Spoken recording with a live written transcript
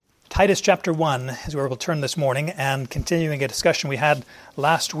Titus chapter 1 is where we'll turn this morning, and continuing a discussion we had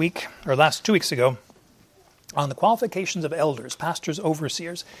last 2 weeks ago on the qualifications of elders, pastors,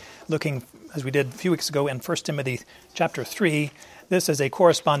 overseers, looking, as we did a few weeks ago in 1 Timothy chapter 3. This is a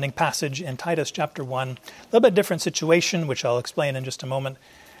corresponding passage in Titus chapter 1. A little bit different situation, which I'll explain in just a moment,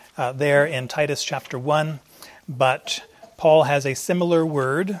 there in Titus chapter 1. But Paul has a similar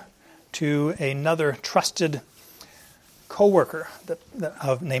word to another trusted co-worker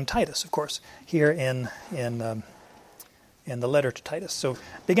named Titus, of course, here in the letter to Titus. So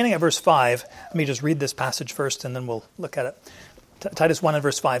beginning at verse 5, let me just read this passage first and then we'll look at it. Titus 1 and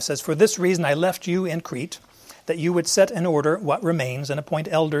verse 5 says, "For this reason I left you in Crete, that you would set in order what remains and appoint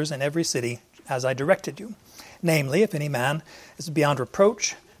elders in every city as I directed you. Namely, if any man is beyond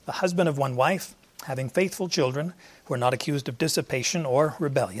reproach, the husband of one wife, having faithful children who are not accused of dissipation or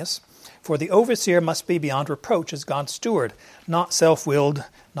rebellious. For the overseer must be beyond reproach as God's steward, not self-willed,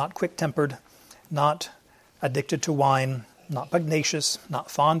 not quick-tempered, not addicted to wine, not pugnacious,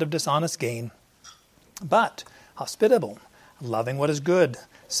 not fond of dishonest gain, but hospitable, loving what is good,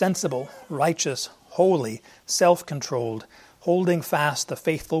 sensible, righteous, holy, self-controlled, holding fast the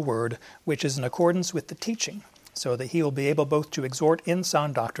faithful word, which is in accordance with the teaching, so that he will be able both to exhort in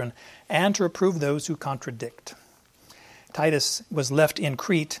sound doctrine and to reprove those who contradict." Titus was left in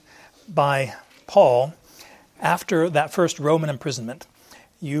Crete by Paul after that first Roman imprisonment.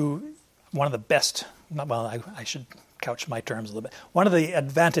 One of the best, I should couch my terms a little bit. One of the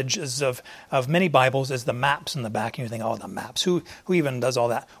advantages of many Bibles is the maps in the back. And you think, oh, the maps, who even does all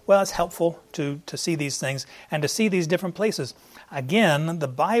that? Well, it's helpful to see these things and to see these different places. Again, the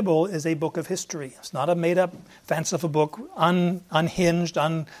Bible is a book of history. It's not a made-up, fanciful book, unhinged,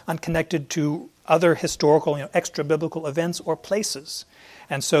 unconnected to other historical, extra-biblical events or places.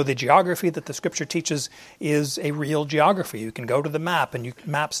 And so the geography that the Scripture teaches is a real geography. You can go to the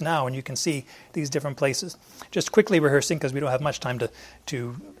maps now, and you can see these different places. Just quickly rehearsing, because we don't have much time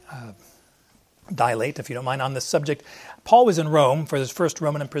to dilate, if you don't mind, on this subject. Paul was in Rome for his first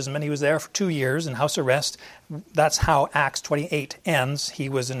Roman imprisonment. He was there for 2 years in house arrest. That's how Acts 28 ends. He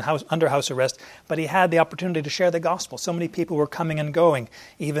was under house arrest, but he had the opportunity to share the gospel. So many people were coming and going.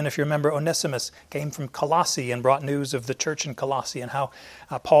 Even if you remember, Onesimus came from Colossae and brought news of the church in Colossae and how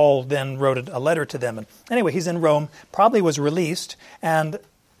Paul then wrote a letter to them. And anyway, he's in Rome, probably was released, and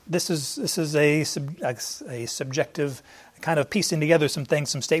this is a subjective kind of piecing together some things,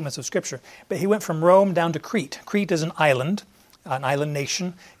 some statements of Scripture. But he went from Rome down to Crete. Crete is an island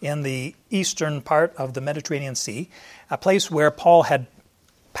nation in the eastern part of the Mediterranean Sea, a place where Paul had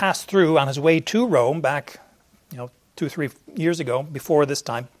passed through on his way to Rome back 2-3 years ago, before this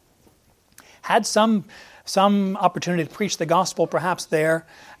time. Had some opportunity to preach the gospel perhaps there,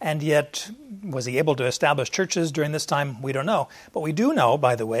 and yet was he able to establish churches during this time? We don't know. But we do know,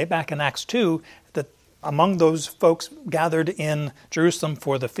 by the way, back in Acts 2, that among those folks gathered in Jerusalem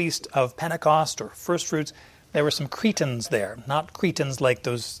for the Feast of Pentecost or First Fruits, there were some Cretans there. Not Cretans like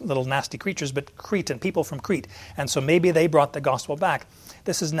those little nasty creatures, but people from Crete. And so maybe they brought the gospel back.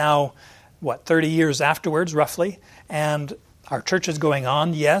 This is now, 30 years afterwards, roughly, and our church is going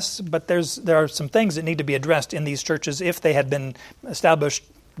on, yes, but there are some things that need to be addressed in these churches if they had been established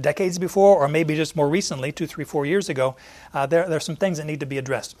decades before, or maybe just more recently, 2, 3, 4 years ago. There are some things that need to be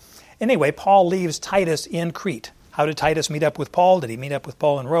addressed. Anyway, Paul leaves Titus in Crete. How did Titus meet up with Paul? Did he meet up with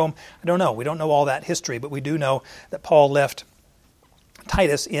Paul in Rome? I don't know. We don't know all that history, but we do know that Paul left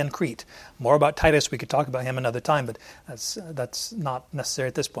Titus in Crete. More about Titus, we could talk about him another time, but that's not necessary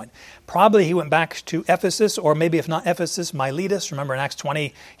at this point. Probably he went back to Ephesus, or maybe if not Ephesus, Miletus. Remember in Acts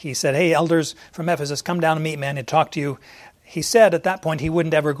 20, he said, "Hey, elders from Ephesus, come down and meet me and talk to you." He said at that point he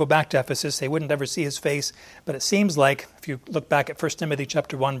wouldn't ever go back to Ephesus. They wouldn't ever see his face. But it seems like, if you look back at 1 Timothy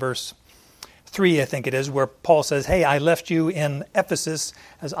chapter 1, verse 3, I think it is, where Paul says, "Hey, I left you in Ephesus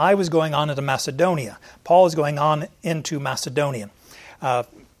as I was going on into Macedonia." Paul is going on into Macedonia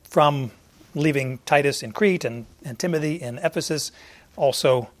from leaving Titus in Crete and Timothy in Ephesus.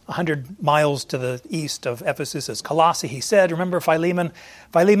 Also, 100 miles to the east of Ephesus is Colossae. He said, "Remember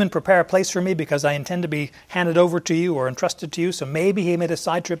Philemon, prepare a place for me because I intend to be handed over to you or entrusted to you." So maybe he made a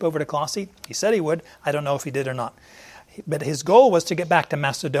side trip over to Colossae. He said he would. I don't know if he did or not. But his goal was to get back to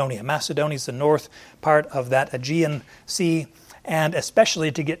Macedonia. Macedonia is the north part of that Aegean Sea, and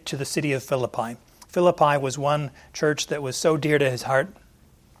especially to get to the city of Philippi. Philippi was one church that was so dear to his heart.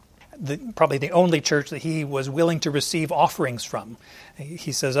 probably the only church that he was willing to receive offerings from.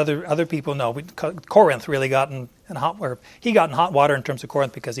 He says other people, no. Corinth really got in hot water in terms of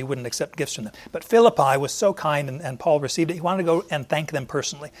Corinth because he wouldn't accept gifts from them. But Philippi was so kind, and Paul received it. He wanted to go and thank them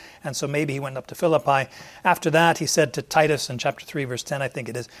personally. And so maybe he went up to Philippi. After that, he said to Titus in chapter 3, verse 10, I think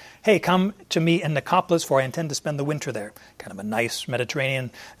it is, hey, come to me in Nicopolis, for I intend to spend the winter there. Kind of a nice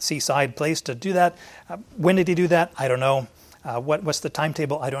Mediterranean seaside place to do that. When did he do that? I don't know. What's the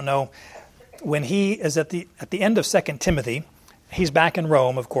timetable? I don't know. When he is at the end of 2 Timothy, he's back in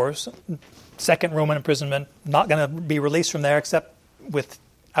Rome, of course. Second Roman imprisonment, not going to be released from there except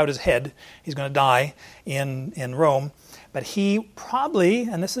without his head. He's going to die in Rome. But he probably,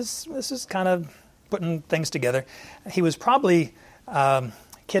 and this is kind of putting things together, he was probably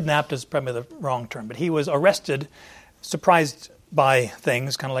kidnapped is probably the wrong term, but he was arrested, surprised by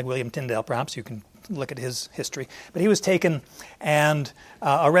things, kind of like William Tyndale, perhaps. You can look at his history. But he was taken and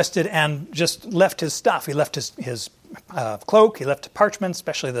arrested and just left his stuff. He left his cloak. He left parchments,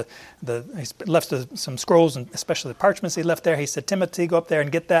 especially he left some scrolls and especially the parchments he left there. He said, Timothy, go up there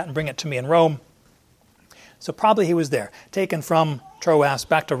and get that and bring it to me in Rome. So probably he was there, taken from Troas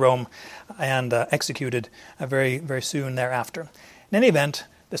back to Rome and executed very, very soon thereafter. In any event,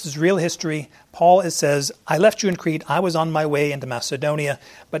 this is real history. Paul says, I left you in Crete. I was on my way into Macedonia,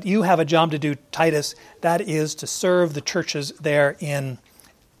 but you have a job to do, Titus. That is to serve the churches there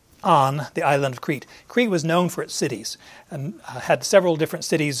on the island of Crete. Crete was known for its cities and had several different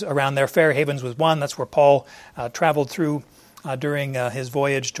cities around there. Fair Havens was one. That's where Paul traveled through during his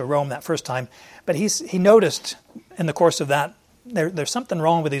voyage to Rome that first time. But he noticed in the course of that, there's something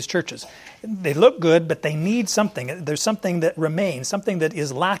wrong with these churches. They look good, but they need something. There's something that remains, something that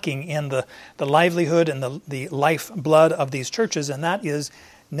is lacking in the livelihood and the lifeblood of these churches, and that is,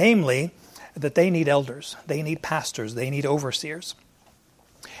 namely, that they need elders. They need pastors. They need overseers.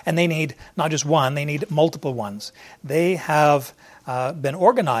 And they need not just one, they need multiple ones. They have been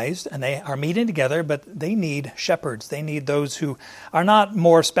organized and they are meeting together, but they need shepherds. They need those who are not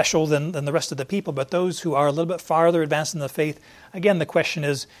more special than the rest of the people, but those who are a little bit farther advanced in the faith. Again, the question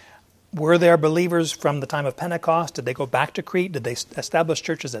is, were there believers from the time of Pentecost? Did they go back to Crete? Did they establish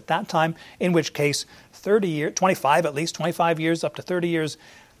churches at that time? In which case, 25 years, up to 30 years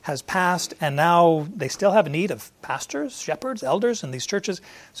has passed, and now they still have a need of pastors, shepherds, elders in these churches.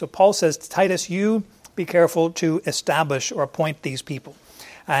 So Paul says to Titus, you be careful to establish or appoint these people.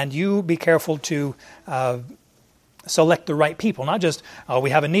 And you be careful to select the right people. Not just,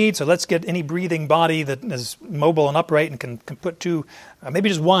 we have a need, so let's get any breathing body that is mobile and upright and can put two, maybe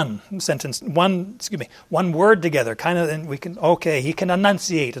just one sentence, one word together, kind of, and we can, okay, he can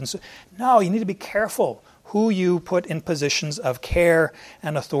enunciate. And so, no, you need to be careful who you put in positions of care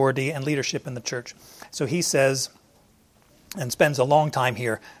and authority and leadership in the church. So he says, and spends a long time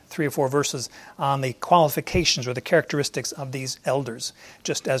here, 3 or 4 verses, on the qualifications or the characteristics of these elders,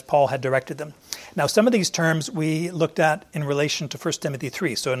 just as Paul had directed them. Now, some of these terms we looked at in relation to 1 Timothy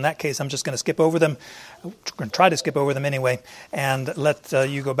 3. So in that case, I'm just going to skip over them. I'm going to try to skip over them anyway, and let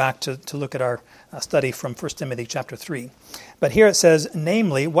you go back to look at our study from 1 Timothy chapter 3. But here it says,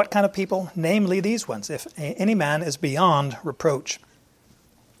 namely, what kind of people? Namely, these ones. If any man is beyond reproach.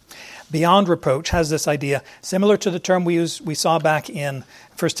 Beyond reproach has this idea, similar to the term we saw back in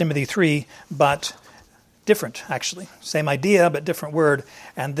 1 Timothy 3, but different, actually. Same idea, but different word.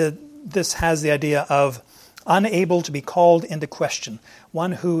 And this has the idea of unable to be called into question,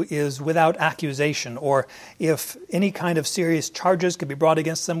 one who is without accusation, or if any kind of serious charges could be brought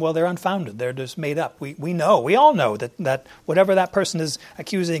against them, well, they're unfounded. They're just made up. We all know that whatever that person is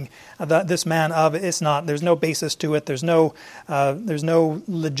accusing this man of, it's not. There's no basis to it. There's no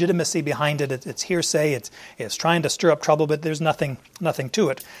legitimacy behind it. It's hearsay. It's trying to stir up trouble, but there's nothing to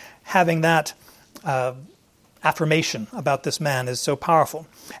it. Having that affirmation about this man is so powerful.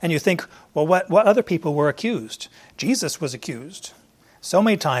 And you think, well, what other people were accused? Jesus was accused. So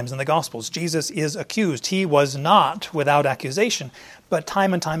many times in the Gospels, Jesus is accused. He was not without accusation. But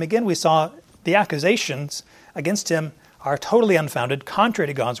time and time again, we saw the accusations against him are totally unfounded, contrary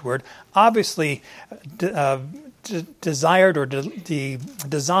to God's word, obviously desired or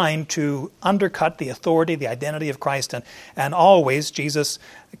designed to undercut the authority, the identity of Christ. And always Jesus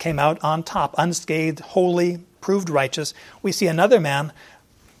came out on top, unscathed, holy, proved righteous. We see another man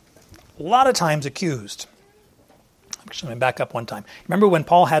a lot of times accused. Actually, let me back up one time. Remember when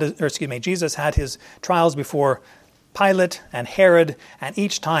Jesus had his trials before Pilate and Herod, and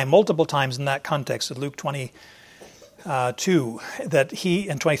each time, multiple times in that context of Luke 22,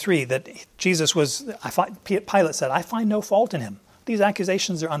 and 23, that Jesus was, Pilate said, I find no fault in him. These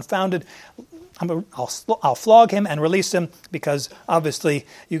accusations are unfounded. I'll flog him and release him because obviously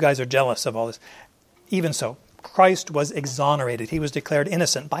you guys are jealous of all this. Even so, Christ was exonerated. He was declared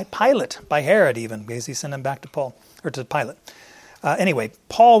innocent by Pilate, by Herod even, because he sent him back to Pilate. Anyway,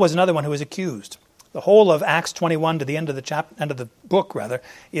 Paul was another one who was accused. The whole of Acts 21 to the end of the book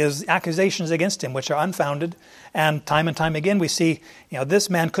is accusations against him which are unfounded. And time again we see, this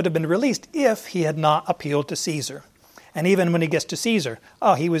man could have been released if he had not appealed to Caesar. And even when he gets to Caesar,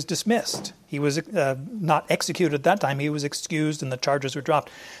 he was dismissed. He was not executed at that time. He was excused and the charges were dropped.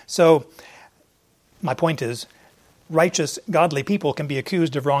 So my point is, righteous, godly people can be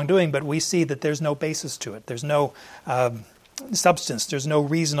accused of wrongdoing, but we see that there's no basis to it. There's no substance. There's no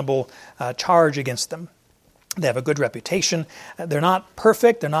reasonable charge against them. They have a good reputation. They're not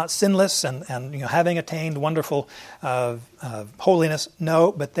perfect. They're not sinless and having attained wonderful holiness.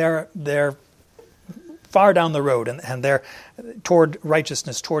 No, but they're far down the road and they're toward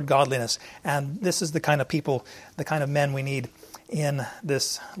righteousness, toward godliness. And this is the kind of people, the kind of men we need in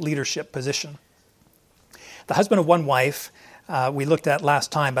this leadership position. The husband of one wife we looked at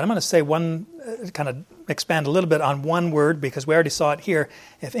last time, but I'm going to say expand a little bit on one word because we already saw it here.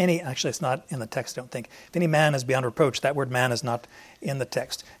 Actually it's not in the text, I don't think. If any man is beyond reproach, that word man is not in the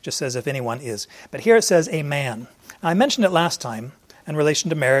text. It just says if anyone is. But here it says a man. Now, I mentioned it last time in relation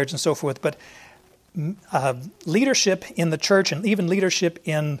to marriage and so forth, but leadership in the church and even leadership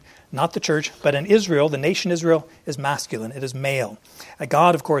in not the church, but in Israel, the nation Israel, is masculine. It is male.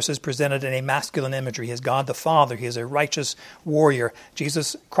 God, of course, is presented in a masculine imagery. He is God the Father. He is a righteous warrior.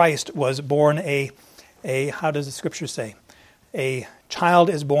 Jesus Christ was born how does the scripture say? A child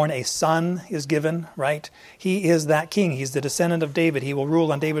is born, a son is given, right? He is that king. He's the descendant of David. He will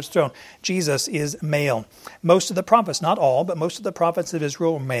rule on David's throne. Jesus is male. Most of the prophets, not all, but most of the prophets of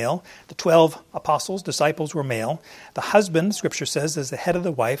Israel were male. The 12 apostles, disciples were male. The husband, scripture says, is the head of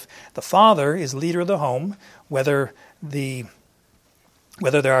the wife. The father is leader of the home, whether there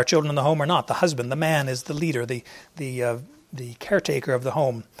are children in the home or not. The husband, the man, is the leader, the caretaker of the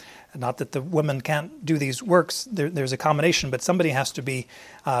home. Not that the woman can't do these works. There's a combination, but somebody has to be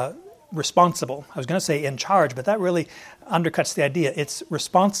responsible. I was going to say in charge, but that really undercuts the idea. It's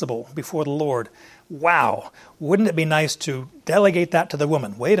responsible before the Lord. Wow. Wouldn't it be nice to delegate that to the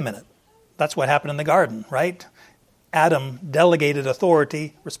woman? Wait a minute. That's what happened in the garden, right? Adam delegated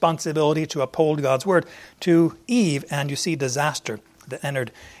authority, responsibility to uphold God's word to Eve, and you see disaster that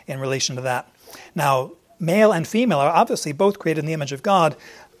entered in relation to that. Now, male and female are obviously both created in the image of God.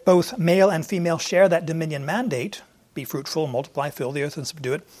 Both male and female share that dominion mandate, be fruitful, multiply, fill the earth, and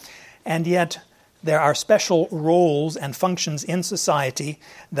subdue it. And yet there are special roles and functions in society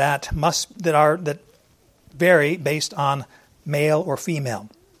that vary based on male or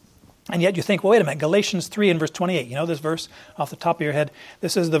female. And yet you think, well, wait a minute, Galatians 3 and verse 28, you know this verse off the top of your head?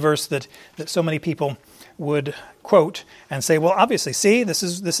 This is the verse that so many people would quote and say, well, obviously, see, this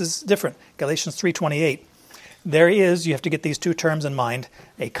is different. Galatians 3:28. You have to get these two terms in mind,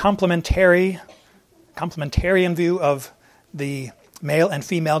 a complementarian view of the male and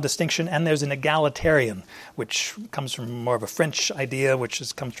female distinction, and there's an egalitarian, which comes from more of a French idea,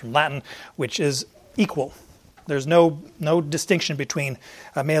 comes from Latin, which is equal. There's no distinction between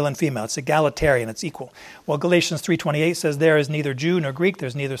male and female. It's egalitarian. It's equal. Well, Galatians 3:28 says there is neither Jew nor Greek.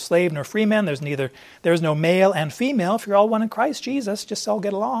 There's neither slave nor free man. There's no male and female. If you're all one in Christ Jesus, just all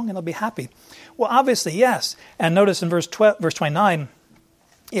get along and they'll be happy. Well, obviously, yes. And notice in verse 29,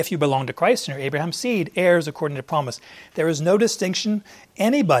 if you belong to Christ and you're Abraham's seed, heirs according to promise. There is no distinction.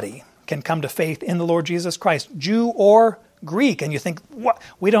 Anybody can come to faith in the Lord Jesus Christ, Jew or Greek. And you think, what?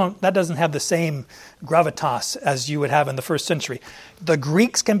 That doesn't have the same gravitas as you would have in the first century. The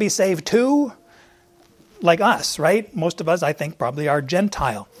Greeks can be saved too, like us, right? Most of us, I think, probably are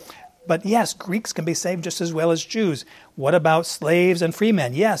Gentile. But yes, Greeks can be saved just as well as Jews. What about slaves and free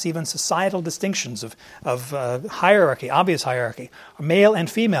men? Yes, even societal distinctions of hierarchy, obvious hierarchy, male and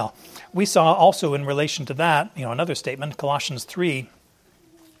female. We saw also in relation to that, another statement, Colossians 3,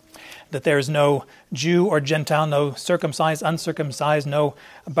 that there is no Jew or Gentile, no circumcised, uncircumcised, no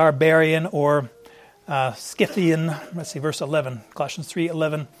barbarian or Scythian. Let's see, verse 11, Colossians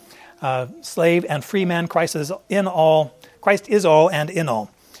 3:11. Slave and free man, Christ is all and in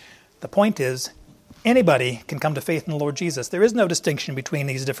all. The point is, anybody can come to faith in the Lord Jesus. There is no distinction between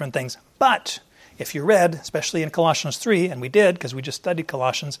these different things. But if you read, especially in Colossians 3, and we did because we just studied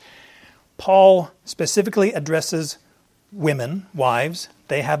Colossians, Paul specifically addresses women, wives.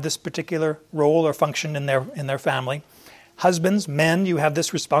 They have this particular role or function in their family. Husbands, men, you have this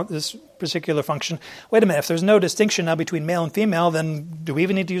particular function. Wait a minute, if there's no distinction now between male and female, then do we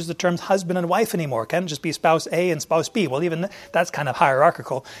even need to use the terms husband and wife anymore? Can't it just be spouse A and spouse B? Well, even that's kind of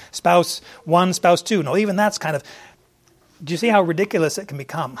hierarchical. Spouse 1, spouse 2. No, even that's kind of... Do you see how ridiculous it can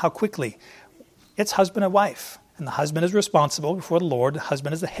become? How quickly? It's husband and wife. And the husband is responsible before the Lord. The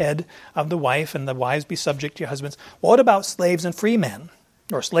husband is the head of the wife, and the wives be subject to your husbands. Well, what about slaves and free men?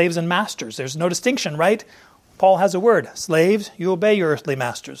 Or slaves and masters? There's no distinction, right? Paul has a word. Slaves, you obey your earthly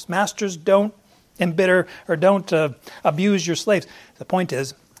masters. Masters, don't embitter or don't abuse your slaves. The point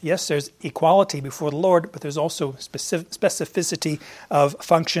is, yes, there's equality before the Lord, but there's also specificity of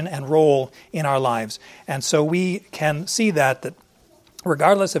function and role in our lives. And so we can see that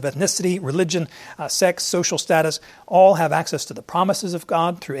regardless of ethnicity, religion, sex, social status, all have access to the promises of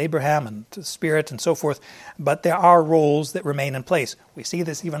God through Abraham and the Spirit and so forth. But there are roles that remain in place. We see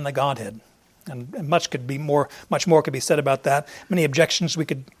this even in the Godhead. And much more could be said about that. Many objections we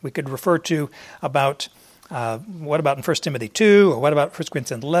could refer to about what about in 1 Timothy 2, or what about 1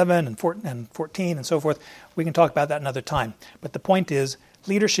 Corinthians 11 and 14 and so forth. We can talk about that another time. But the point is,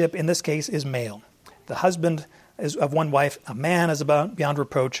 leadership in this case is male. The husband is of one wife, a man is beyond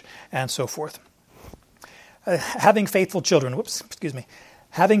reproach, and so forth. Having faithful children,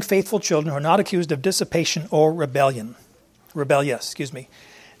 having faithful children who are not accused of dissipation or rebellious.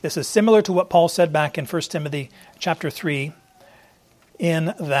 This is similar to what Paul said back in 1 Timothy chapter 3,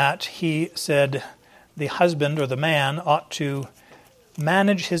 in that he said the husband or the man ought to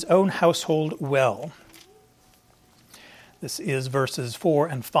manage his own household well. This is verses 4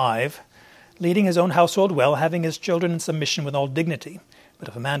 and 5. Leading his own household well, having his children in submission with all dignity. But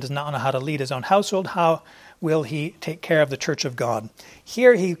if a man does not know how to lead his own household, how will he take care of the church of God?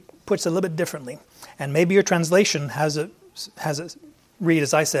 Here he puts it a little bit differently. And maybe your translation has a read,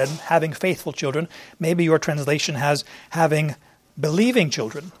 as I said, having faithful children. Maybe your translation has having believing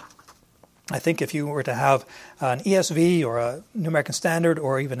children. I think if you were to have an ESV or a New American Standard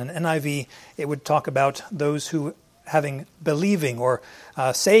or even an NIV, it would talk about those who having believing or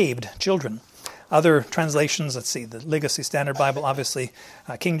saved children. Other translations, let's see, the Legacy Standard Bible, obviously,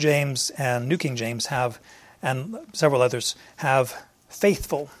 King James and New King James have, and several others have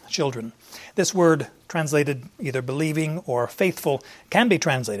faithful children. This word translated either believing or faithful can be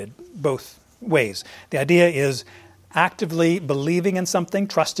translated both ways. The idea is actively believing in something,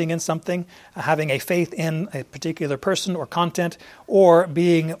 trusting in something, having a faith in a particular person or content, or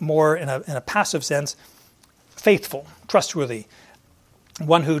being more in a passive sense, faithful, trustworthy,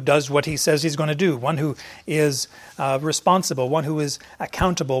 one who does what he says he's going to do, one who is responsible, one who is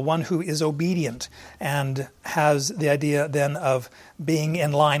accountable, one who is obedient, and has the idea then of being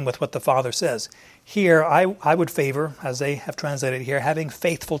in line with what the Father says. Here, I would favor, as they have translated here, having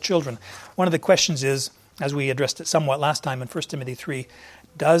faithful children. One of the questions is, as we addressed it somewhat last time in 1 Timothy 3,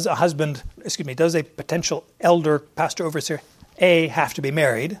 does a potential elder, pastor, overseer, A, have to be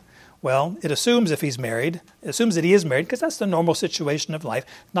married? Well, it assumes if he's married, it assumes that he is married, because that's the normal situation of life.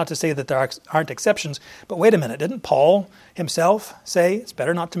 Not to say that there aren't exceptions, but wait a minute, didn't Paul himself say it's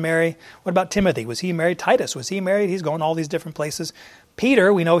better not to marry? What about Timothy? Was he married? Titus, was he married? He's going all these different places.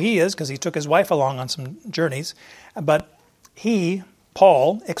 Peter, we know he is, because he took his wife along on some journeys. But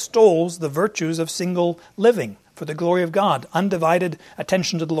Paul, extols the virtues of single living for the glory of God, undivided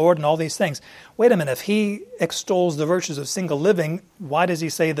attention to the Lord and all these things. Wait a minute, if he extols the virtues of single living, why does he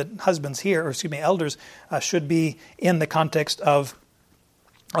say that husbands here, elders, should be in the context of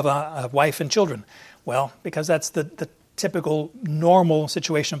a wife and children? Well, because that's the typical normal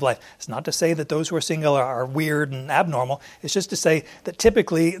situation of life. It's not to say that those who are single are weird and abnormal. It's just to say that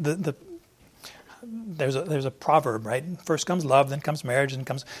typically there's a proverb, right? First comes love, then comes marriage, then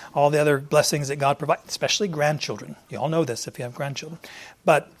comes all the other blessings that God provides, especially grandchildren. You all know this if you have grandchildren.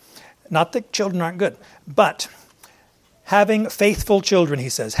 But not that children aren't good, but having faithful children, he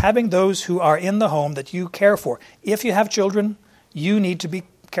says, having those who are in the home that you care for. If you have children, you need to be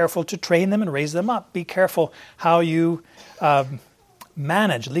careful to train them and raise them up. Be careful how you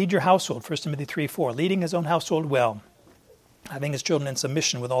lead your household. 1 Timothy 3:4, leading his own household well, having his children in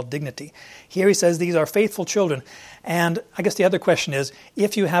submission with all dignity. Here he says these are faithful children. And I guess the other question is,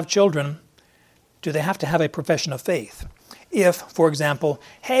 if you have children, do they have to have a profession of faith? If, for example,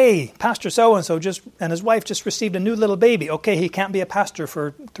 hey, Pastor so-and-so and his wife just received a new little baby. Okay, he can't be a pastor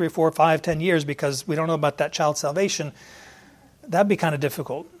for 3, 4, 5, 10 years because we don't know about that child's salvation. That'd be kind of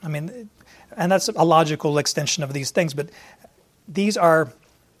difficult. I mean, and that's a logical extension of these things, but these are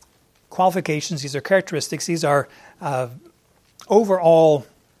qualifications, these are characteristics, these are overall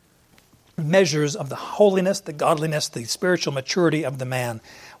measures of the holiness, the godliness, the spiritual maturity of the man.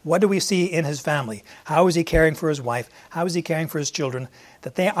 What do we see in his family? How is he caring for his wife? How is he caring for his children?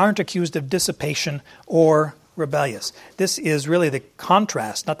 That they aren't accused of dissipation or rebellious. This is really the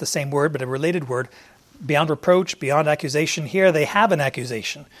contrast, not the same word, but a related word, beyond reproach, beyond accusation. Here they have an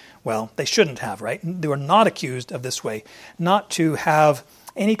accusation. Well, they shouldn't have, right? They were not accused of this way, not to have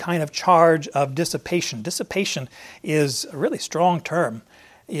any kind of charge of dissipation. Dissipation is a really strong term.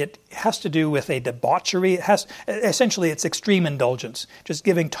 It has to do with a debauchery. Essentially, it's extreme indulgence, just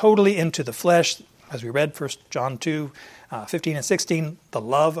giving totally into the flesh, as we read 1 John 2, 15 and 16, the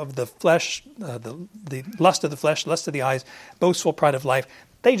love of the flesh, the lust of the flesh, lust of the eyes, boastful pride of life.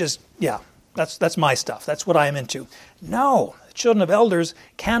 They just, that's my stuff. That's what I am into. No, the children of elders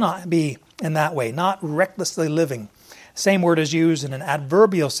cannot be in that way, not recklessly living. Same word is used in an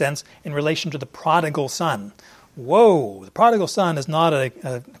adverbial sense in relation to the prodigal son. Whoa, the prodigal son is not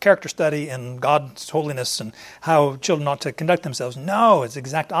a character study in God's holiness and how children ought to conduct themselves. No, it's the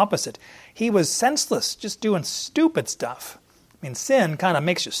exact opposite. He was senseless, just doing stupid stuff. I mean, sin kind of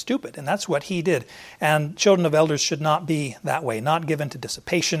makes you stupid, and that's what he did. And children of elders should not be that way, not given to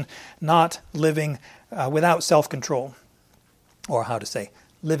dissipation, not living without self-control, or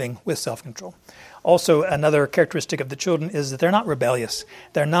living with self-control. Also, another characteristic of the children is that they're not rebellious.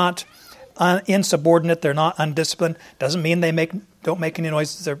 They're not insubordinate. They're not undisciplined. Doesn't mean they don't make any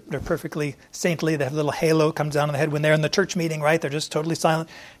noises. They're perfectly saintly. They have a little halo comes down on the head when they're in the church meeting, right? They're just totally silent.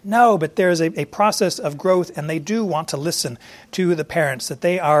 No, but there's a process of growth, and they do want to listen to the parents, that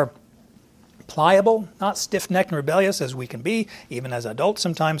they are pliable, not stiff-necked and rebellious as we can be, even as adults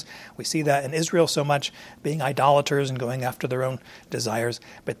sometimes. We see that in Israel so much, being idolaters and going after their own desires.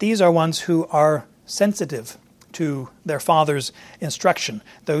 But these are ones who are sensitive to their father's instruction,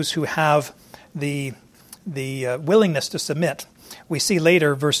 those who have the willingness to submit. We see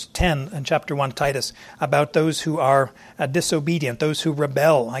later, verse 10 in chapter 1, Titus, about those who are disobedient, those who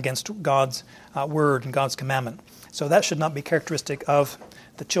rebel against God's word and God's commandment. So that should not be characteristic of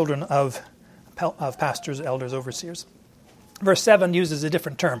the children of pastors, elders, overseers. Verse 7 uses a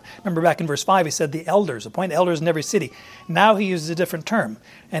different term. Remember back in verse 5 he said the elders, appoint elders in every city. Now he uses a different term,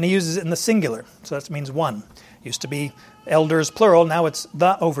 and he uses it in the singular, so that means one. Used to be elders plural, now it's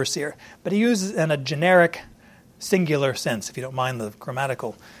the overseer. But he uses it in a generic singular sense, if you don't mind the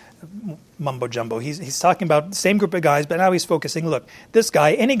grammatical mumbo-jumbo. He's talking about the same group of guys, but now he's focusing, look, this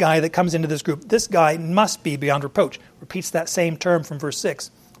guy, any guy that comes into this group, this guy must be beyond reproach. Repeats that same term from verse 6.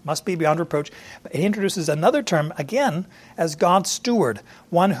 Must be beyond reproach. But he introduces another term, again, as God's steward,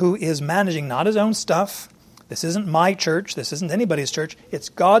 one who is managing not his own stuff. This isn't my church. This isn't anybody's church. It's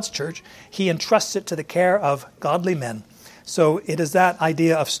God's church. He entrusts it to the care of godly men. So it is that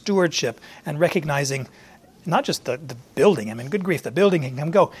idea of stewardship and recognizing not just the building. I mean, good grief, the building can come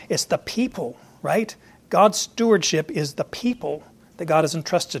and go. It's the people, right? God's stewardship is the people that God has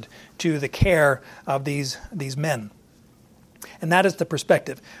entrusted to the care of these men. And that is the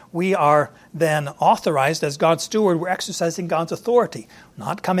perspective. We are then authorized as God's steward. We're exercising God's authority,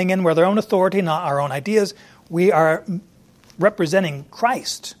 not coming in with our own authority, not our own ideas. We are representing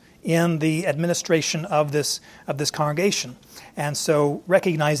Christ in the administration of this congregation. And so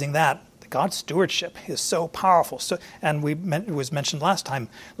recognizing that God's stewardship is so powerful. And it was mentioned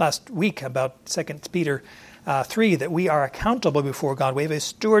last week about 2 Peter 3, that we are accountable before God. We have a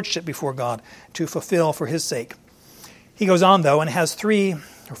stewardship before God to fulfill for his sake. He goes on, though, and has 3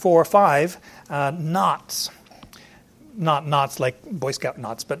 or 4 or 5 knots. Not knots like Boy Scout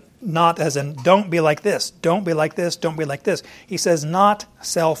knots, but not as in don't be like this, don't be like this, don't be like this. He says not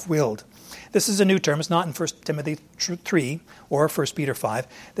self-willed. This is a new term. It's not in 1 Timothy 3 or 1 Peter 5.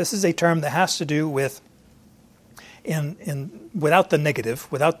 This is a term that has to do with, without the negative,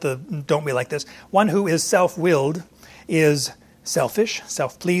 without the don't be like this, one who is self-willed is selfish,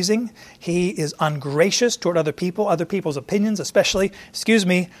 self-pleasing. He is ungracious toward other people, other people's opinions, especially, excuse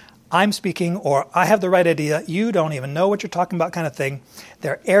me, I'm speaking, or I have the right idea, you don't even know what you're talking about kind of thing.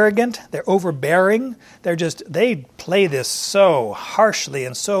 They're arrogant, they're overbearing, they play this so harshly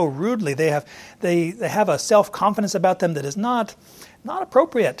and so rudely. They have a self-confidence about them that is not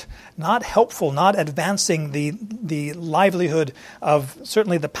appropriate, not helpful, not advancing the livelihood of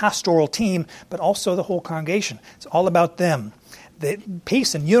certainly the pastoral team, but also the whole congregation. It's all about them. The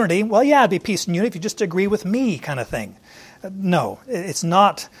peace and unity, well, yeah, it'd be peace and unity if you just agree with me kind of thing. No, it's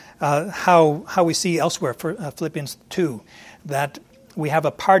not how we see elsewhere for Philippians 2, that we have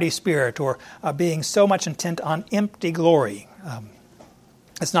a party spirit or being so much intent on empty glory.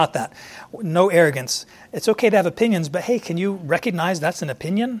 It's not that. No arrogance. It's okay to have opinions, but hey, can you recognize that's an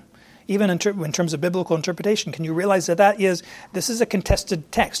opinion? even in terms of biblical interpretation, can you realize that this is a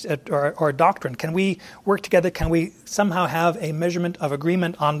contested text or doctrine? Can we work together? Can we somehow have a measurement of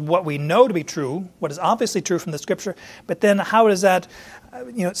agreement on what we know to be true, what is obviously true from the Scripture, but then how does that,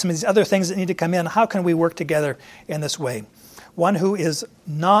 some of these other things that need to come in, how can we work together in this way? One who is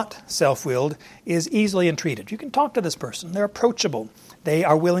not self-willed is easily entreated. You can talk to this person. They're approachable. They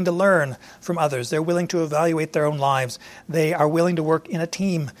are willing to learn from others. They're willing to evaluate their own lives. They are willing to work in a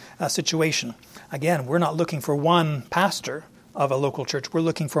team situation. Again, we're not looking for one pastor of a local church. We're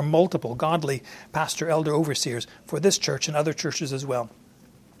looking for multiple godly pastor, elder, overseers for this church and other churches as well.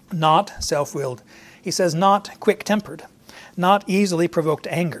 Not self-willed. He says not quick-tempered. Not easily provoked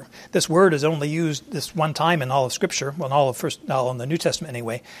to anger. This word is only used this one time in all of Scripture, well, in the New Testament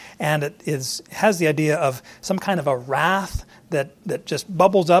anyway, and it has the idea of some kind of a wrath that just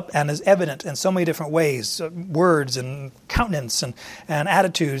bubbles up and is evident in so many different ways, words and countenance and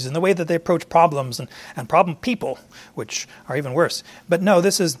attitudes and the way that they approach problems and problem people, which are even worse. But no,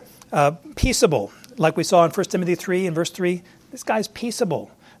 this is peaceable, like we saw in 1 Timothy 3 and verse 3. This guy's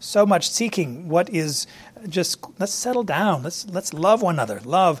peaceable. So much seeking what is just, let's settle down. Let's love one another.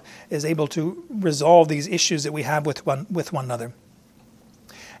 Love is able to resolve these issues that we have with one another.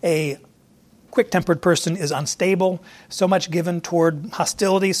 A quick-tempered person is unstable, so much given toward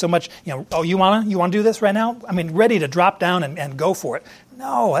hostility, so much, oh, you want to do this right now? I mean, ready to drop down and go for it.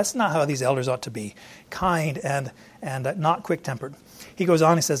 No, that's not how these elders ought to be. Kind and not quick-tempered. He goes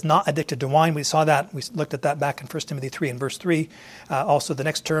on, he says, not addicted to wine. We saw that. We looked at that back in 1 Timothy 3 and verse 3. Also, the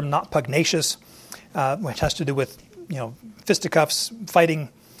next term, not pugnacious, which has to do with, fisticuffs, fighting,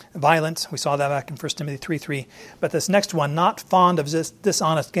 violence. We saw that back in 1 Timothy 3:3. But this next one, not fond of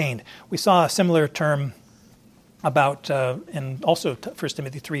dishonest gain. We saw a similar term about, in also 1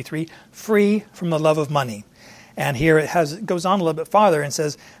 Timothy 3:3, free from the love of money. And here it goes on a little bit farther and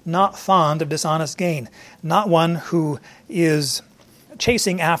says, not fond of dishonest gain. Not one who is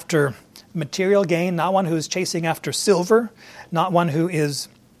chasing after material gain, not one who is chasing after silver, not one who is,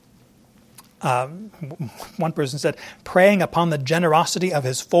 one person said, preying upon the generosity of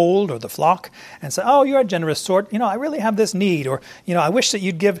his fold or the flock and say, oh, you're a generous sort. I really have this need, or, I wish that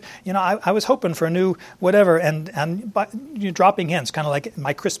you'd give, I was hoping for a new whatever, and you're dropping hints, kind of like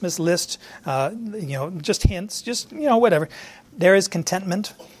my Christmas list, just hints, just, whatever. There is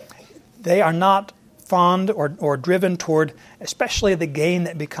contentment. They are not fond or driven toward, especially the gain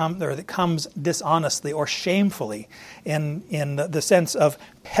that comes dishonestly or shamefully, in the sense of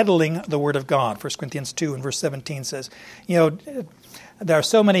peddling the word of God. 1 Corinthians 2 and verse 17 says, there are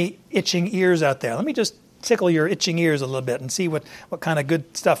so many itching ears out there. Let me just tickle your itching ears a little bit and see what kind of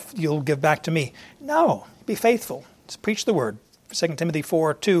good stuff you'll give back to me. No, be faithful. Just preach the word. 2 Timothy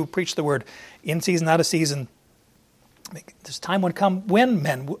 4:2, preach the word in season, out of season. This time would come when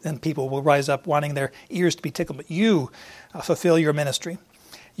men and people will rise up wanting their ears to be tickled. But you fulfill your ministry.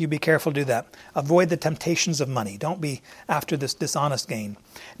 You be careful to do that. Avoid the temptations of money. Don't be after this dishonest gain.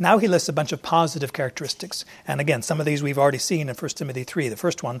 Now he lists a bunch of positive characteristics. And again, some of these we've already seen in 1 Timothy 3. The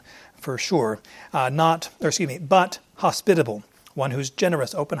first one, for sure, but hospitable. One who's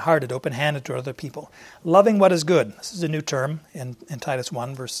generous, open-hearted, open-handed to other people. Loving what is good. This is a new term in Titus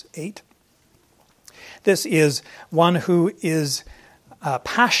 1, verse 8. This is one who is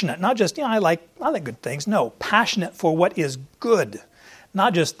passionate, not just, I like good things. No, passionate for what is good.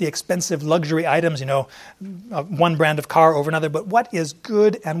 Not just the expensive luxury items, one brand of car over another, but what is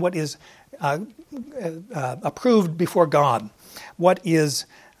good and what is approved before God. What is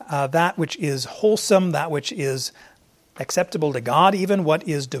that which is wholesome, that which is acceptable to God, even what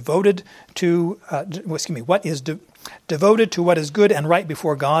is devoted to, devoted to what is good and right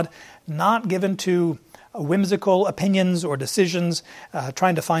before God, not given to whimsical opinions or decisions,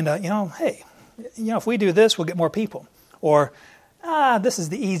 trying to find out, hey, if we do this, we'll get more people. Or, this is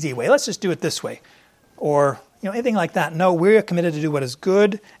the easy way. Let's just do it this way. Or, anything like that. No, we're committed to do what is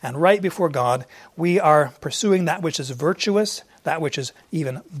good and right before God. We are pursuing that which is virtuous, that which is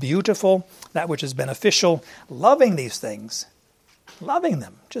even beautiful, that which is beneficial, loving these things, loving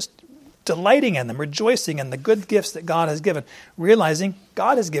them, just delighting in them, rejoicing in the good gifts that God has given, realizing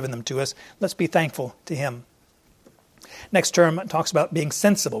God has given them to us. Let's be thankful to Him. Next term talks about being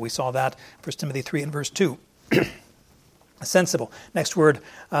sensible. We saw that 1 Timothy 3 and verse 2. Sensible. Next word,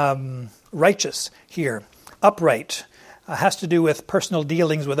 righteous here. Upright. Has to do with personal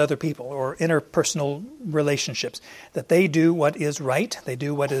dealings with other people or interpersonal relationships. That they do what is right, they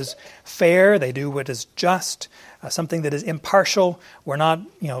do what is fair, they do what is just, something that is impartial. We're not,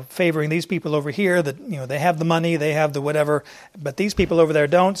 favoring these people over here that, they have the money, they have the whatever, but these people over there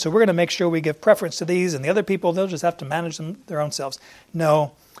don't. So we're going to make sure we give preference to these, and the other people, they'll just have to manage them their own selves.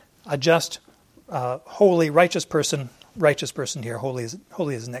 No, a just, holy, righteous person here, holy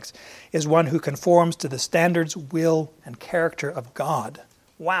is next, is one who conforms to the standards, will, and character of God.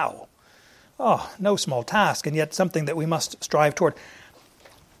 Wow. Oh, no small task, and yet something that we must strive toward.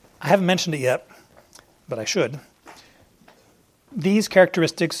 I haven't mentioned it yet, but I should. These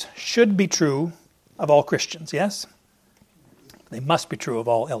characteristics should be true of all Christians, yes? They must be true of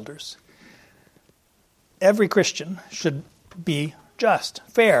all elders. Every Christian should be just,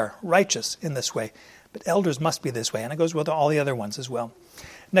 fair, righteous in this way. But elders must be this way, and it goes with all the other ones as well.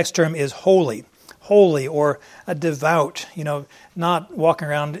 Next term is holy. Holy or a devout, not walking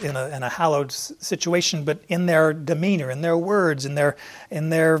around in a hallowed situation, but in their demeanor, in their words, in their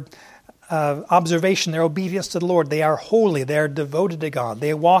observation, their obedience to the Lord. They are holy. They are devoted to God.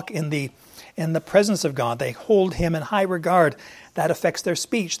 They walk in the presence of God. They hold Him in high regard. That affects their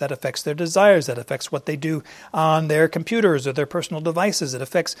speech. That affects their desires. That affects what they do on their computers or their personal devices. It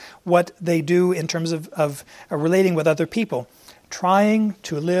affects what they do in terms of relating with other people. Trying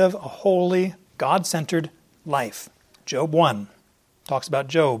to live a holy, God-centered life. Job 1 talks about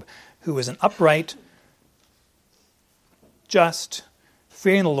Job, who is an upright, just,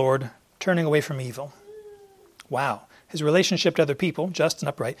 fearing the Lord, turning away from evil. Wow. His relationship to other people, just and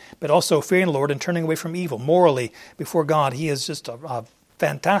upright, but also fearing the Lord and turning away from evil. Morally, before God, he is just a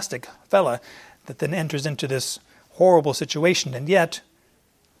fantastic fella that then enters into this horrible situation. And yet,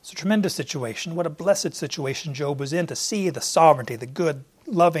 it's a tremendous situation. What a blessed situation Job was in to see the sovereignty, the good,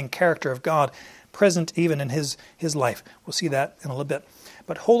 loving character of God present even in his life. We'll see that in a little bit.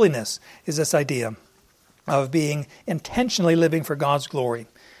 But holiness is this idea of being intentionally living for God's glory,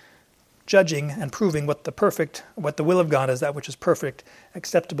 judging and proving what the will of God is, that which is perfect,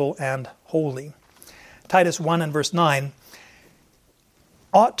 acceptable, and holy. Titus 1 and verse 9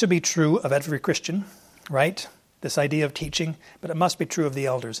 ought to be true of every Christian, right? This idea of teaching, but it must be true of the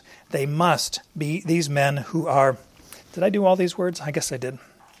elders. They must be these men who are... Did I do all these words? I guess I did.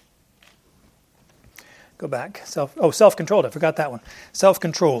 Go back. Self-controlled. I forgot that one.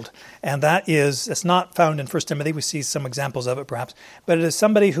 Self-controlled. And that is, it's not found in 1 Timothy. We see some examples of it perhaps. But it is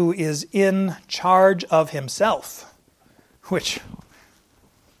somebody who is in charge of himself, which...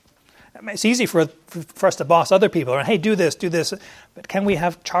 It's easy for us to boss other people. Hey, do this, do this. But can we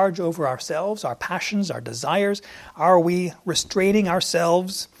have charge over ourselves, our passions, our desires? Are we restraining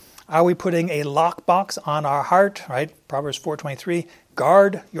ourselves? Are we putting a lockbox on our heart? Right? Proverbs 4:23.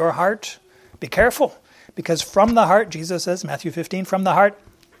 Guard your heart. Be careful. Because from the heart, Jesus says, Matthew 15, from the heart,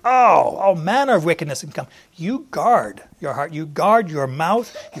 all manner of wickedness can come. You guard your heart. You guard your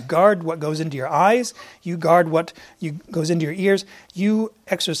mouth. You guard what goes into your eyes. You guard what goes into your ears. You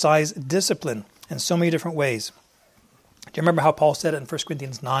exercise discipline in so many different ways. Do you remember how Paul said it in 1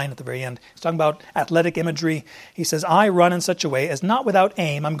 Corinthians 9 at the very end? He's talking about athletic imagery. He says, I run in such a way as not without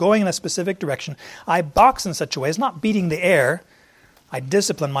aim. I'm going in a specific direction. I box in such a way as not beating the air. I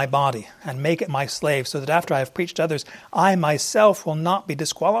discipline my body and make it my slave so that after I have preached to others, I myself will not be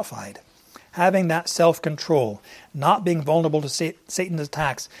disqualified. Having that self-control, not being vulnerable to Satan's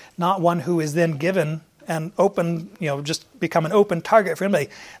attacks, not one who is then given and open, just become an open target for anybody.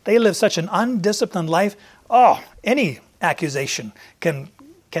 They live such an undisciplined life. Any accusation can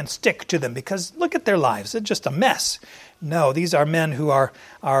stick to them because look at their lives. It's just a mess. No, these are men who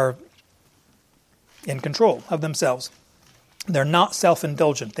are in control of themselves. They're not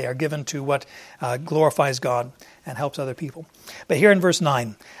self-indulgent. They are given to what glorifies God and helps other people. But here in verse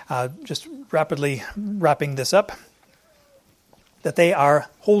 9, just rapidly wrapping this up, that they are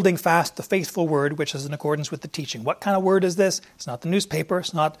holding fast the faithful word, which is in accordance with the teaching. What kind of word is this? It's not the newspaper.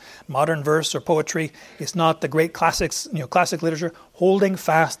 It's not modern verse or poetry. It's not the great classics, classic literature. Holding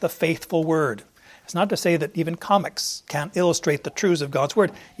fast the faithful word. It's not to say that even comics can't illustrate the truths of God's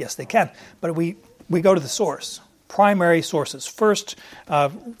word. Yes, they can. But we go to the source. Primary sources. First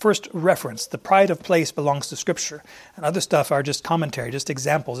reference. The pride of place belongs to Scripture. And other stuff are just commentary, just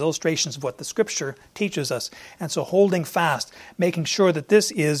examples, illustrations of what the Scripture teaches us. And so holding fast, making sure that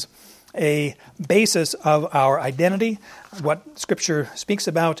this is a basis of our identity, what Scripture speaks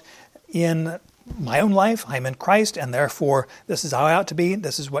about in my own life. I'm in Christ, and therefore this is how I ought to be.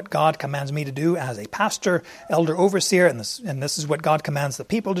 This is what God commands me to do as a pastor, elder, overseer, and this is what God commands the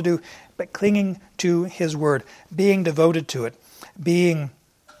people to do. But clinging to His Word, being devoted to it, being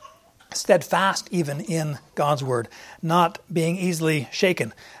steadfast even in God's Word, not being easily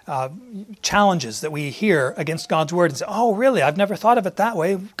shaken. Challenges that we hear against God's Word and say, oh, really? I've never thought of it that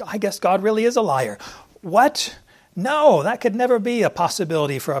way. I guess God really is a liar. What? No, that could never be a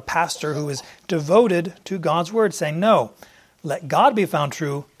possibility for a pastor who is devoted to God's word, saying, no, let God be found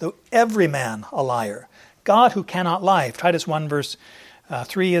true, though every man a liar. God who cannot lie. Titus 1 verse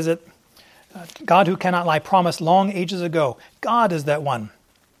 3, is it? God who cannot lie promised long ages ago. God is that one.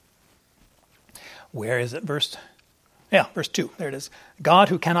 Where is it? Verse 2. There it is. God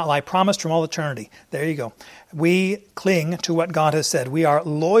who cannot lie promised from all eternity. There you go. We cling to what God has said. We are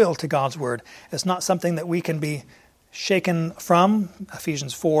loyal to God's word. It's not something that we can be shaken from.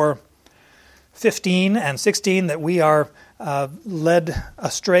 Ephesians 4:15 and 16, that we are led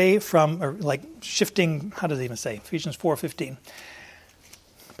astray from, or like shifting, how does it even say? Ephesians 4:15.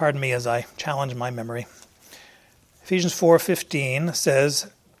 Pardon me as I challenge my memory. Ephesians 4:15 says,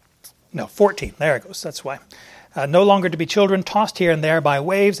 14, there it goes, that's why. No longer to be children, tossed here and there by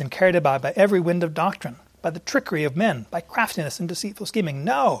waves and carried about by every wind of doctrine, by the trickery of men, by craftiness and deceitful scheming.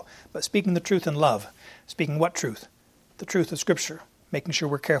 No, but speaking the truth in love. Speaking what truth? The truth of Scripture. Making sure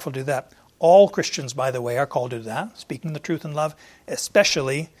we're careful to do that. All Christians, by the way, are called to do that. Speaking the truth in love,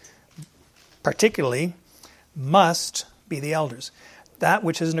 particularly, must be the elders. That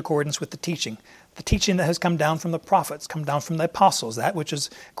which is in accordance with the teaching that has come down from the prophets, come down from the apostles, that which is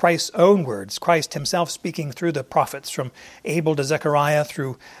Christ's own words, Christ himself speaking through the prophets, from Abel to Zechariah,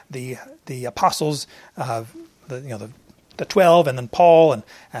 through the apostles, the 12, and then Paul,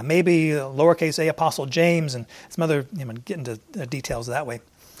 and maybe lowercase a apostle James, and some other, get into details that way.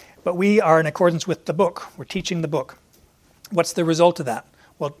 But we are in accordance with the book. We're teaching the book. What's the result of that?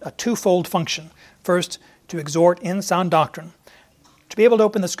 Well, a twofold function. First, to exhort in sound doctrine, to be able to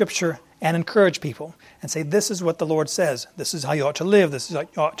open the Scripture and encourage people and say, this is what the Lord says. This is how you ought to live. This is how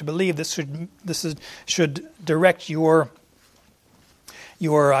you ought to believe. This should direct your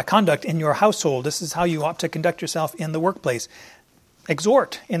conduct in your household. This is how you ought to conduct yourself in the workplace.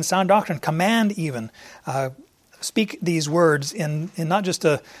 Exhort in sound doctrine. Command even. Speak these words in not just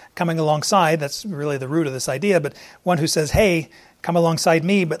a coming alongside. That's really the root of this idea. But one who says, hey, come alongside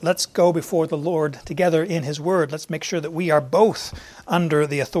me, but let's go before the Lord together in his word. Let's make sure that we are both under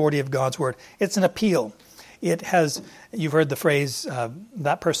the authority of God's word. It's an appeal. You've heard the phrase,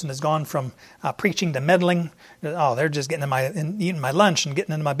 that person has gone from preaching to meddling. Oh, they're just getting eating my lunch and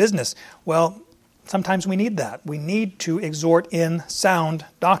getting into my business. Well, sometimes we need that. We need to exhort in sound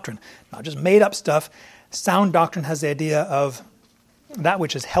doctrine, not just made up stuff. Sound doctrine has the idea of that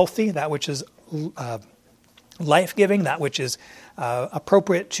which is healthy, that which is life-giving, that which is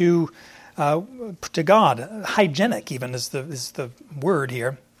appropriate to God. Hygienic even is the word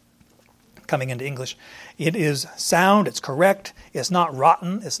here coming into English. It is sound, it's correct, it's not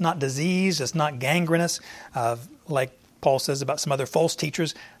rotten, it's not diseased, it's not gangrenous, like Paul says about some other false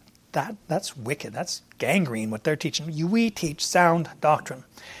teachers. That's wicked, that's gangrene what they're teaching. We teach sound doctrine.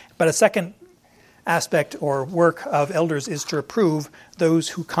 But a second aspect or work of elders is to reprove those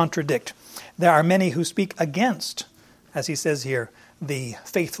who contradict. There are many who speak against, as he says here, the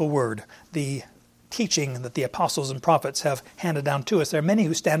faithful word, the teaching that the apostles and prophets have handed down to us. There are many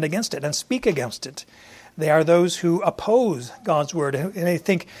who stand against it and speak against it. They are those who oppose God's word, and they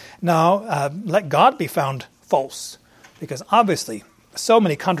think, no, let God be found false. Because obviously, so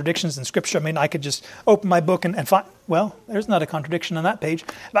many contradictions in Scripture. I mean, I could just open my book and find, well, there's not a contradiction on that page.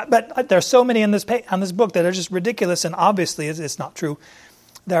 But there are so many on this book that are just ridiculous, and obviously it's not true.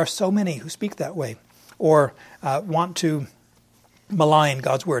 There are so many who speak that way or want to malign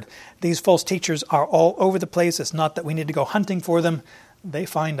God's word. These false teachers are all over the place. It's not that we need to go hunting for them. They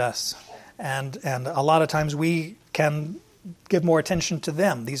find us. And a lot of times we can give more attention to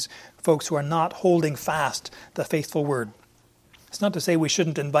them, these folks who are not holding fast the faithful word. It's not to say we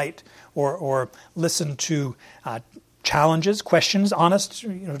shouldn't invite or listen to challenges, questions, honest,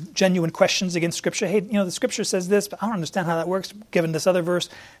 genuine questions against Scripture. Hey, the Scripture says this, but I don't understand how that works given this other verse.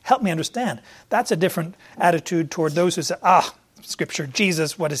 Help me understand. That's a different attitude toward those who say, Scripture,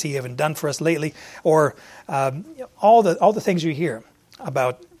 Jesus, what has he even done for us lately? Or all the things you hear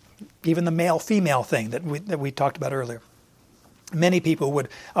about even the male-female thing that we talked about earlier. Many people would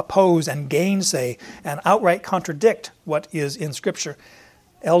oppose and gainsay and outright contradict what is in Scripture.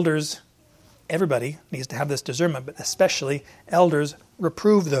 Elders, everybody needs to have this discernment, but especially elders,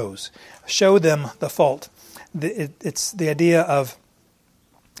 reprove those. Show them the fault. It's the idea of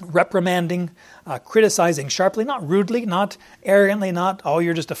reprimanding, criticizing sharply, not rudely, not arrogantly, not,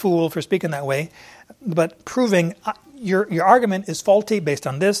 you're just a fool for speaking that way, but proving your argument is faulty based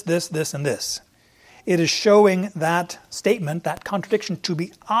on this, and this. It is showing that statement, that contradiction, to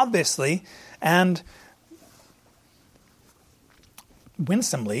be obviously and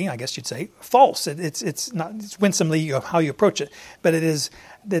winsomely, I guess you'd say, false. It's winsomely how you approach it, but it's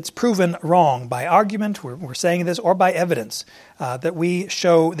proven wrong by argument. We're saying this, or by evidence that we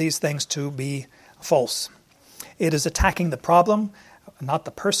show these things to be false. It is attacking the problem. not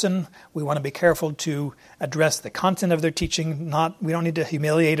the person. We want to be careful to address the content of their teaching. We don't need to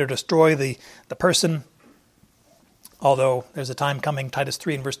humiliate or destroy the person. Although there's a time coming, Titus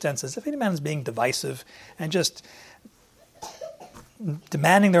 3 and verse 10 says, if any man is being divisive and just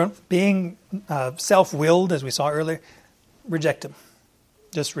demanding their own, being self-willed, as we saw earlier, reject him.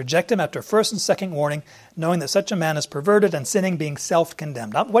 Just reject him after first and second warning, knowing that such a man is perverted and sinning, being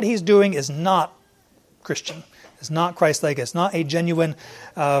self-condemned. What he's doing is not Christian. It's not Christ-like. It's not a genuine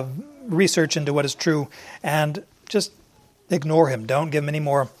research into what is true. And just ignore him. Don't give him any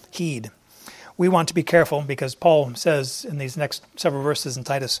more heed. We want to be careful because Paul says in these next several verses in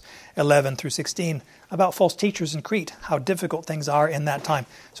Titus 11 through 16 about false teachers in Crete, how difficult things are in that time.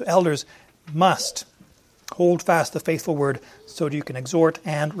 So elders must hold fast the faithful word so that you can exhort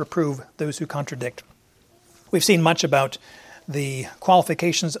and reprove those who contradict. We've seen much about the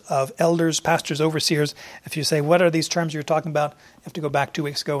qualifications of elders, pastors, overseers. If you say, what are these terms you're talking about? You have to go back 2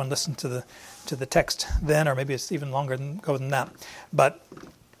 weeks ago and listen to the text then, or maybe it's even longer than that. But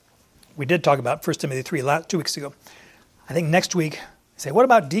we did talk about 1 Timothy 3 2 weeks ago. I think next week, say, what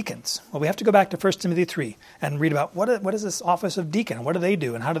about deacons? Well, we have to go back to 1 Timothy 3 and read about what is this office of deacon? What do they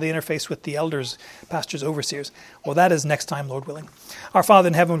do? And how do they interface with the elders, pastors, overseers? Well, that is next time, Lord willing. Our Father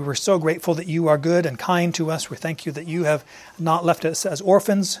in heaven, we're so grateful that you are good and kind to us. We thank you that you have not left us as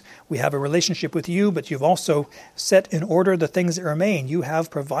orphans. We have a relationship with you, but you've also set in order the things that remain. You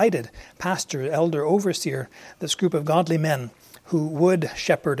have provided pastor, elder, overseer, this group of godly men who would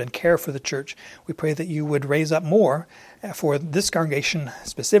shepherd and care for the church. We pray that you would raise up more for this congregation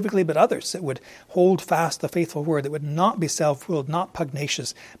specifically, but others that would hold fast the faithful word, that would not be self-willed, not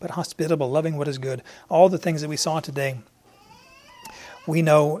pugnacious, but hospitable, loving what is good. All the things that we saw today. We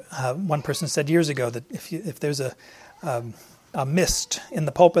know, one person said years ago that if there's a mist in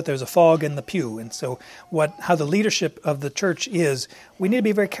the pulpit, there's a fog in the pew. And so how the leadership of the church is, we need to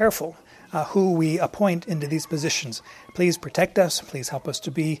be very careful who we appoint into these positions. Please protect us. Please help us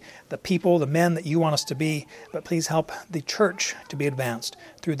to be the people, the men that you want us to be. But please help the church to be advanced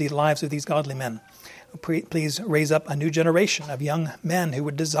through the lives of these godly men. Please raise up a new generation of young men who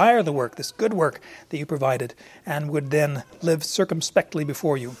would desire the work, this good work that you provided, and would then live circumspectly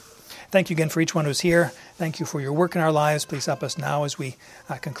before you. Thank you again for each one who's here. Thank you for your work in our lives. Please help us now as we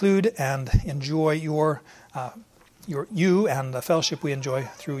conclude and enjoy you and the fellowship we enjoy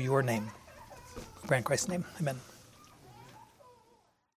through your name. In Christ's name, amen.